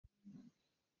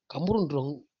kamurun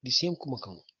drong the same kuma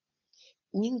kan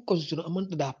ning constitution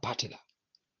amanta da party la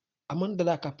amanta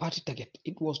da ka party target.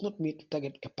 It was not made to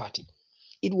target a party.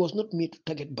 It was not made to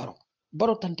target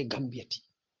Barrow tante Gambiati.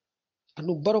 And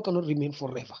no Barrow cannot remain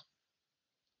forever.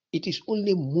 It is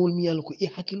only mol mi yalla ko e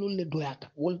hakilo le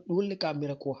doyata wolle ka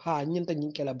mera ko ha nyanta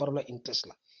nyinkela Barrow la interest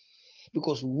la.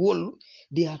 Because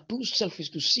they are too selfish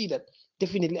to see that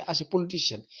definitely as a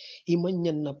politician iman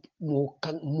nyanna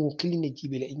mo clean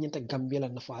jibele nyanta Gambia la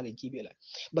nafa le jibela.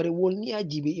 But ni a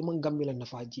jibe iman Gambia la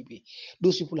nafa jibe.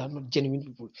 Those people are not genuine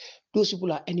people. Those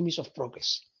people are enemies of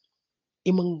progress.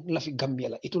 Iman lafi Gambia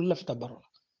la it will lafta Barrow.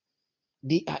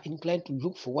 They are inclined to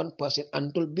look for one person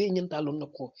until be nyanta lon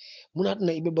nako munat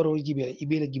na ibe Barrow jibe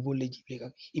ibe la jibole jibe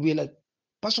kan ibe la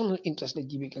personal interest le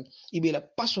jibe kan ibe la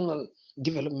personal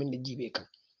development le jibe kan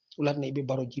ulat na ibe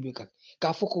Barrow jibe kan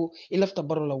ka foko ilafta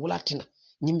Barrow la wulatina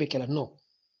nyimbe kala no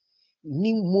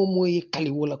ni momo ye kali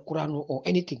wala kurano or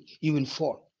anything you will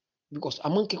fall because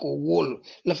amanke ko wol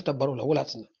lafta Barrow la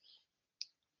wulatina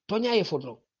tonya ye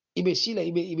fodro ibe sila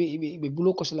ibe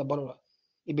bulo ko sila Barrow la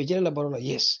ibe jela la Barrow la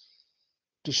yes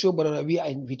to show Barrow we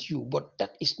are with you, but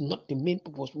that is not the main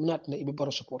purpose. Not na ibe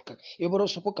Barrow support kan. Ibe Barrow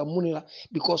support kan munila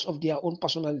because of their own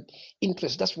personal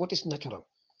interest. That's what is natural.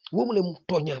 Womule mu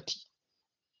tonyati.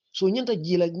 So nyanta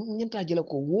jila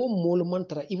ko wom mole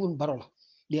mantra even Barrow.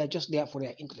 They are just there for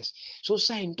their interest. So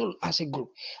sign tol as a group,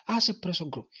 as a pressure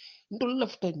group. Ndol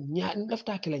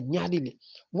lafta kala nyadile.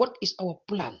 What is our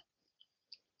plan?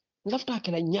 Lafta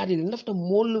kala nyadile, lafta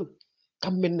mole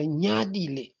kamben na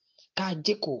nyadile ka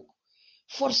jeko.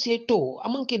 Force to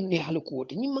amanke ne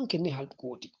halukoti ni manke ne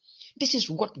halukoti. This is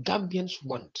what Gambians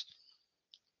want.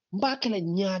 Mbakela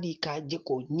nyadi ka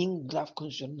jeko nying draft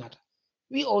constitution nata.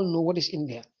 We all know what is in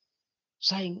there.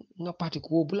 Saying nga party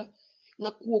kuobula,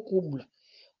 nga kuobula.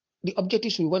 The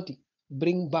objectives we want to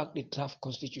bring back the draft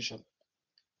constitution.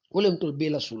 Wole mtol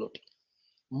bela suloti.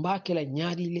 Mbakela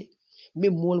nyadi le, me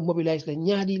mol mobilize la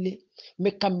nyadi le,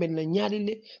 me kamben la nyadi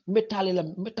le, me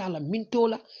tala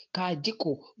mintola ka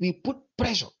jeko. We put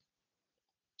pressure.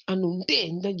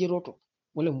 Anunde ndajeroto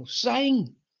wala mu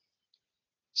saying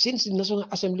since the National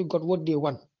Assembly got what they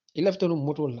want he left on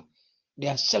motola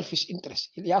their selfish interest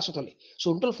ya sotole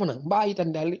so ndol fana ba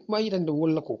yitande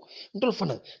wala ko ndol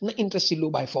fana na interest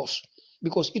low by force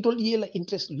because it all yela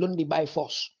interest lonely by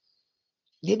force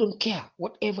they don't care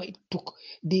whatever it took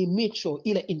they made sure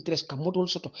ila interest ka motol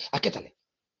soto aketale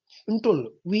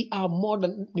ndol we are more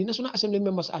than the National Assembly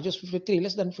members are just 53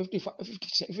 less than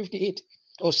 58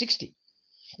 or 60.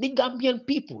 The Gambian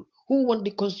people who want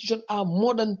the constitution are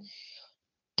more than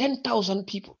 10,000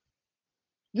 people.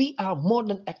 We are more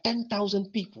than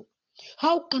 10,000 people.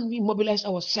 How can we mobilize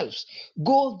ourselves?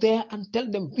 Go there and tell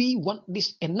them we want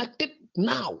this enacted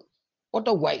now.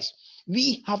 Otherwise,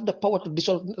 we have the power to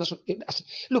dissolve.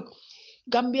 Look,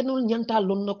 Gambian nyanta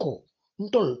lonako.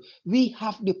 We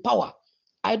have the power.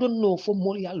 I don't know for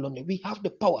Molia Lone. We have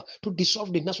the power to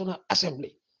dissolve the National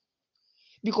Assembly.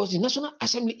 Because the National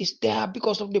Assembly is there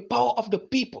because of the power of the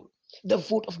people, the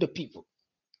vote of the people.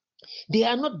 They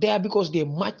are not there because they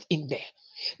march in there.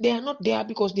 They are not there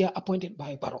because they are appointed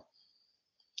by Barrow.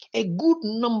 A good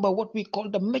number, what we call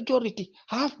the majority,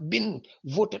 have been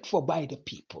voted for by the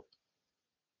people.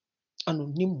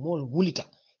 And nimol wulita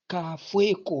ka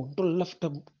fue ko to left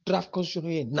the draft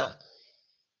constitution na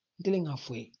dealing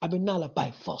halfway. Abenala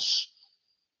by force.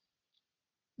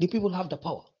 The people have the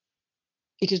power.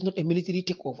 It is not a military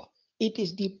takeover. It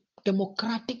is the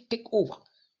democratic takeover.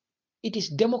 It is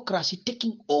democracy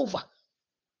taking over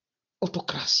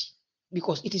autocracy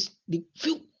because it is the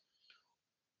few.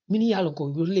 Many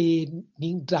yalongo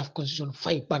will draft constitution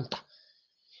 5 banta.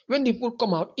 When the people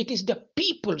come out, it is the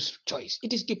people's choice.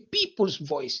 It is the people's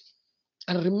voice.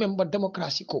 And remember,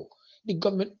 democracy the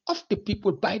government of the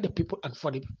people, by the people, and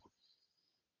for the people.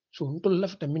 So until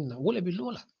left minna will be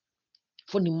lola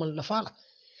for the man lafala.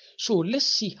 So let's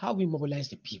see how we mobilize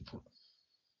the people,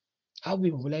 how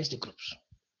we mobilize the groups,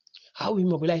 how we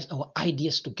mobilize our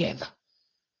ideas together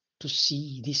to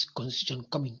see this constitution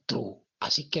coming through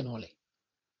as it can only.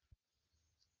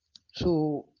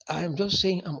 So I am just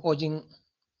saying, I'm urging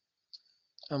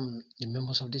the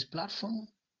members of this platform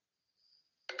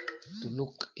to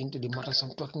look into the matters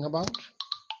I'm talking about.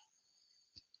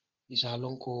 Isa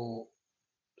lonko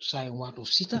sayang watu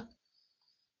sita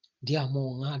dia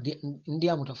mo nga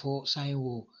dia mo tafo sayang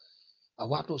wo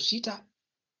watu sita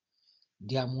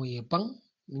dia mo ye bang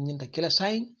nyenta kila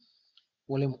sayang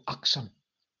wala mo action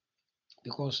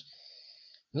because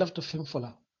love to film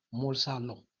fola mol sa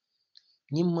long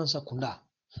nyim man sa kunda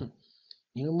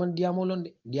ñu man diamo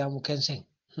londe diamo kenseng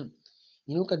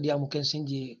ñu ka diamo kenseng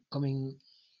je coming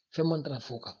femantra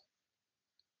foka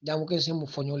jamu ke semu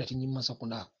fonyole ti nyimma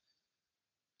sakunda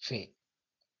fe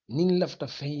nin lafta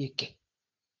fen ye ke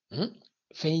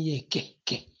fen ye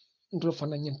ke ndo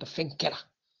fana nyanta fen kera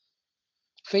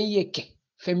fen ye ke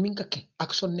fen minka ke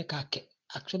action ne ka ke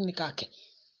action ne ka ke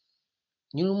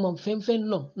ñun mom fen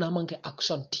long na manke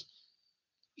action ti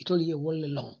itol ye wolle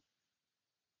long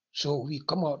so we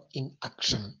come out in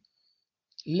action.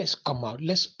 Let's come out,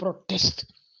 let's protest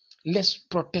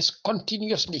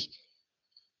continuously.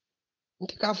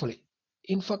 Carefully.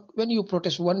 In fact, when you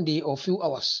protest one day or few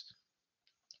hours,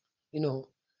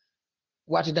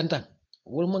 what is done?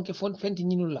 Will monkey font fenti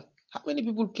ninula. How many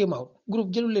people came out?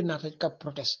 Group jelule nata ka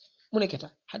protest.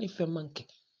 Muneketa, hani fe manke.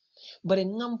 But a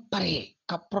ngam pare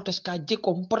ka protest ka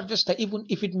jeko protesta even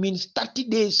if it means 30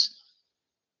 days.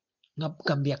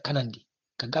 Gambia Kanandi.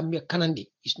 Gambia Kanandi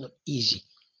is not easy.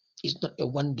 It's not a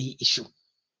one day issue.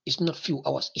 It's not few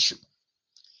hours issue.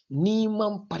 Ni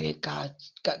mam pare ka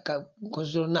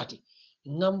nati.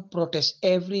 Ngam protest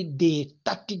every day,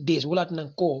 30 days. Wala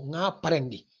nan ko nga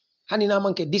parendi. Hani na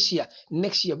manke this year,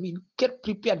 next year, we get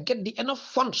prepared, get the enough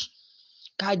funds.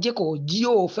 Ka jeko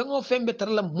jio fengo fembe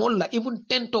tarala molla even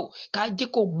tento ka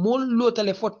jeko mollo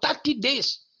tele for 30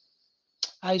 days.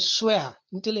 I swear,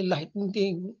 ntele la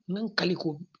nan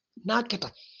kaliko na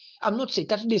keta. I'm not saying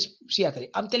 30 days.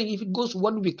 I'm telling you, if it goes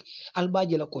 1 week,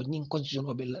 albajela ko ning constitution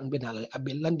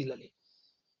abelandilale.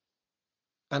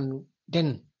 And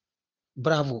then,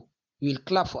 bravo, we'll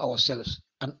clap for ourselves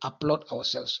and applaud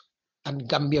ourselves. And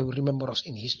Gambia will remember us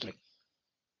in history.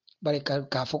 But nga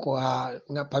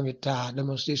pamita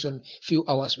demonstration few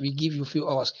hours. We give you few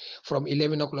hours from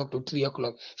 11 o'clock to 3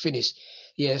 o'clock. Finish.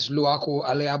 Yes, luako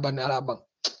aleaban alabang.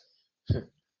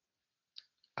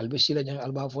 Albesila jang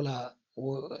albafola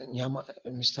nyama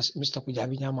Mr.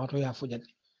 Kujabi nyama to ya fujan.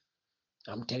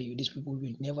 I'm telling you, these people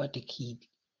will never take heed.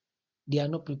 They are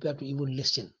not prepared to even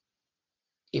listen.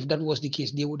 If that was the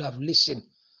case, they would have listened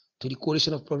to the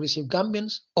Coalition of Progressive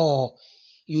Gambians or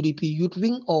UDP Youth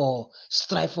Wing or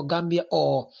Strive for Gambia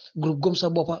or Group Gomsa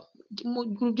Bopa.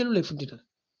 Group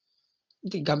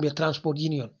the Gambia Transport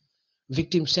Union,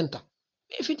 Victim Center.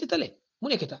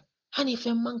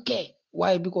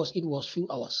 Why? Because it was few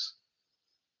hours.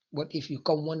 But if you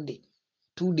come 1 day,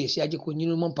 2 days, 3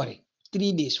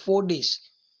 days, 4 days,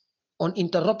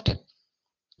 uninterrupted,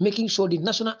 making sure the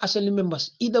National Assembly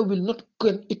members either will not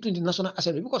come into the National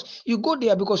Assembly because you go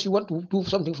there because you want to do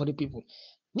something for the people.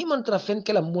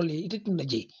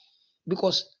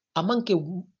 Because amanke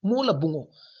mola bungo,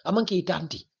 amanke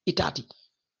itati.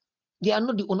 They are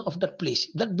not the owner of that place.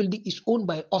 That building is owned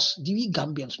by us, the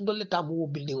Gambians. Don't let them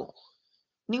building.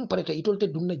 Ning pareta itolte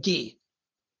dunna J.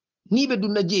 Nibe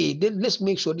dunna J. Then let's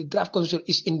make sure the draft constitution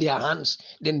is in their hands.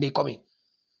 Then they come in.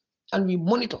 And we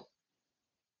monitor.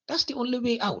 That's the only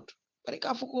way out.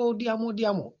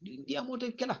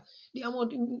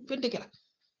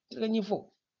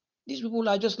 These people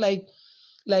are just like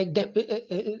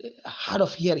hard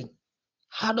of hearing.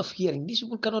 Hard of hearing. These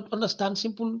people cannot understand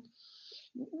simple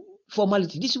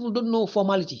formality. These people don't know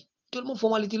formality. Don't know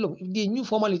formality long. If they knew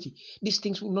formality, these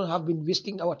things would not have been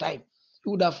wasting our time.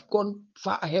 We would have gone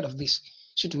far ahead of this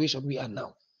situation we are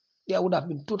now. There would have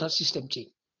been total system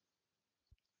change.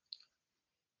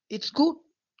 It's good.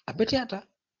 I bet yata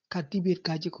ka debate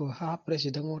kaji ko ha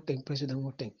president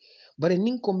woteng. But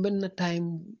ning komben na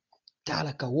time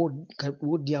tala ka wod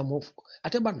diamo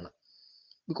ate barna.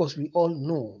 Because we all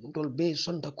know ndol be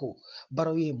sonda ko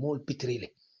baroye mol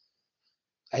pitrile.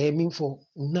 I aiming for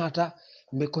nata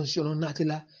me constitution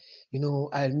natila.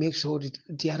 I'll make sure the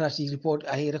TRC report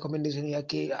I recommendation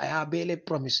I have a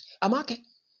promise. Amake.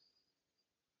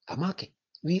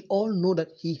 We all know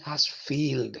that he has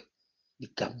failed the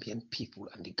Gambian people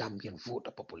and the Gambian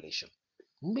voter population.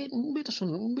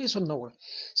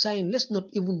 Saying let's not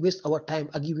even waste our time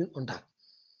arguing on that.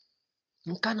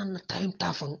 Nkana na time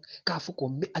tafang kafuko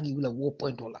me agiwila war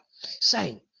point wala.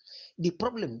 Saying the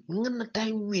problem ngana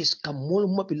time waste ka mol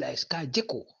mobilize ka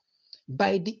jeko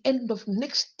by the end of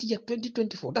next year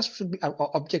 2024. That should be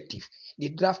our objective. The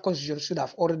draft constitution should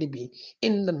have already been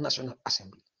in the National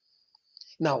Assembly.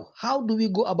 Now, how do we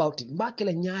go about it?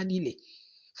 Mbakela nyadile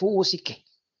for wosike.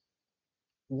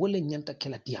 Wole nyanta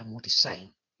kela diamoti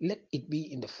sign. Let it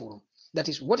be in the forum. That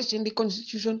is what is in the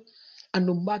constitution and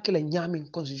mbakela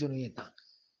nyamin constitution yeta.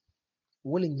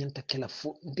 Wole nyanta kela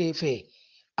fo defe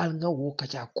alnga wo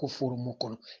kacha ko forum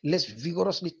mokono. Let's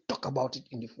vigorously talk about it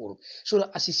in the forum so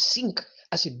that as it sink,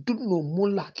 as it do no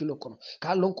mola kilo kono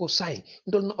ka lonko sign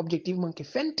ndol no objective manke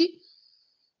fenti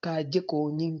ka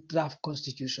jeko nying draft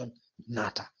constitution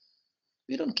nata.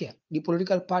 We don't care. The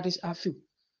political parties are few.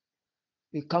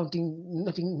 We're counting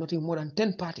nothing more than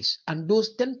 10 parties. And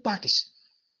those 10 parties,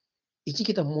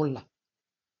 ichikita molla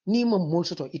ni ma mol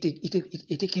soto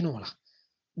ite kenola.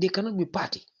 They cannot be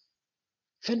party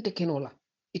fente kenola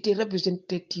ite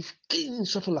representative king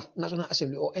soto la National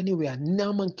Assembly or anywhere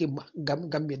namanke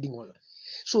Gambia dingol.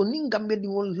 So ning Gambia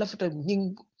dingol lafta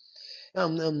ning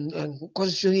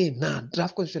constitution na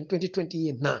draft constitution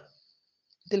 2020 na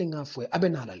telinga fwe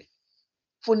abenalale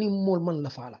fo ni mol man la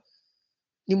fala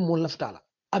ni mol laftala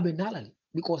abenalale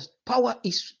because power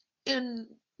is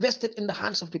invested in the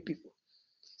hands of the people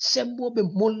sembo be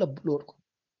mol la blood ko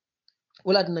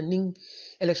wala na ning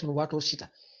election wato sita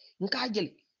nka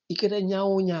jeli iketa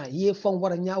nyaawo nya ye fon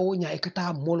wara nyaawo nya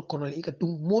ikata mol kono ikatu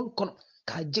mol kono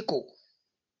ka jeko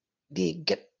they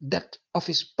get that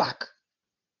office back.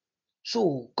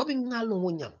 So coming ngalo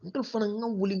wonyam ntul fana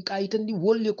ngam wulin ka itandi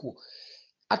wolle ko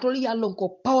atol yallon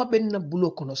ko power ben na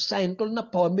bulo kono sign tol na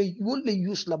power me wolle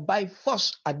use la by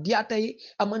force adiata yi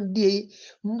amandie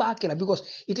mbake la because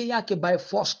ite yake by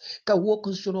force ka wo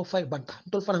constitutional fight banta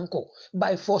tol fana ko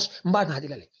by force mbana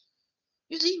dilale.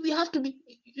 You see we have to be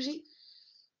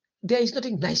there is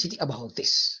nothing nicety about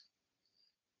this.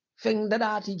 Feng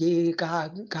dadati je ka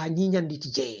nyinyandi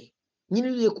ti je nyini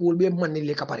le ko be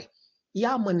manile ka pare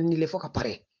ya manile fo ka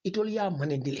pare itol ya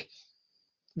manile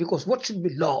because what should be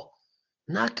law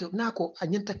nako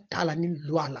anyanta tala ni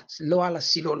luala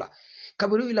silola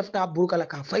kabiru ilafta burkala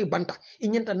ka fay banta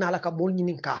inyanta nala ka bol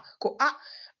nyinin ka ko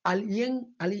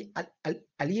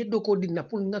aliye doko dinna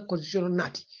pour nga constitution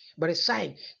nati bare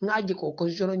sign ngaji ko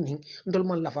constitution nyin ndol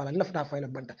man lafta fay la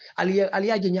banta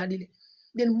aliya je nyaadi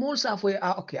den mol sa fo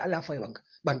okay ala fay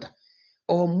banta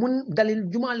o mun dalil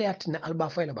jumale atina alba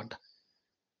fay la banta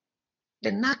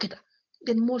den nakita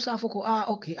den mol sa fo ko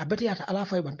okay abeti ata ala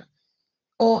fay banta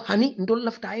o hani ndol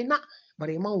lafta ina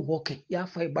bare man woke ya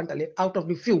fay bantale out of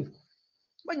the few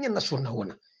banyan na sonna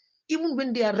wona even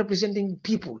when they are representing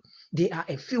people they are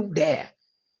a few there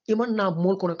iman na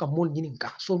mol kono ka mol nyinin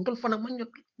ka so ndol fana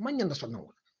manyan na sonna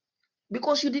wona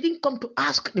because you didn't come to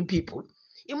ask the people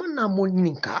iman na mol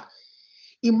nyinin ka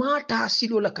imata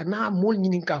silo la kana mol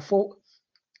nyinin ka fo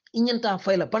inyanta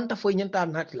fay la banta fo inyanta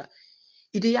natla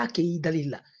ite yake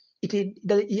dalila ite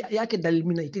yake dalil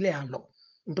mina ite le alo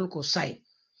ndol ko sai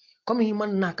comme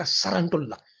iman naka sarantol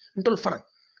la ndol faran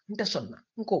nte sonna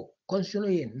nko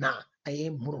constitution ye na aye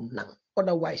murum nang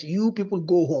otherwise you people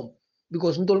go home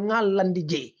because ndol ngal landi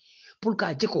je pour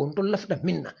ka jeko ndol lafta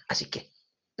minna asike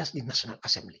that's the National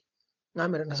Assembly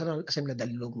ngamere National Assembly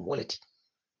dalilo woleti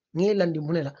nge landi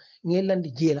munela nge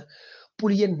landi jela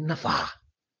pour yen nafa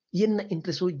yen na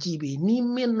intereso jibe ni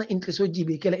men na intereso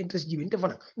jibe kala interest jibe nte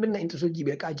fana men na intereso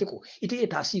jibe ka jeko ite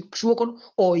eta si suwokon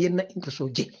o yen na intereso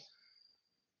je.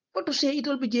 But to say it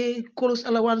will be J, chorus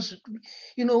allowance,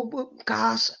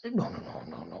 cars. No.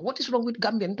 What is wrong with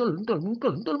Gambian? Tol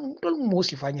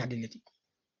mostly fanya dileti.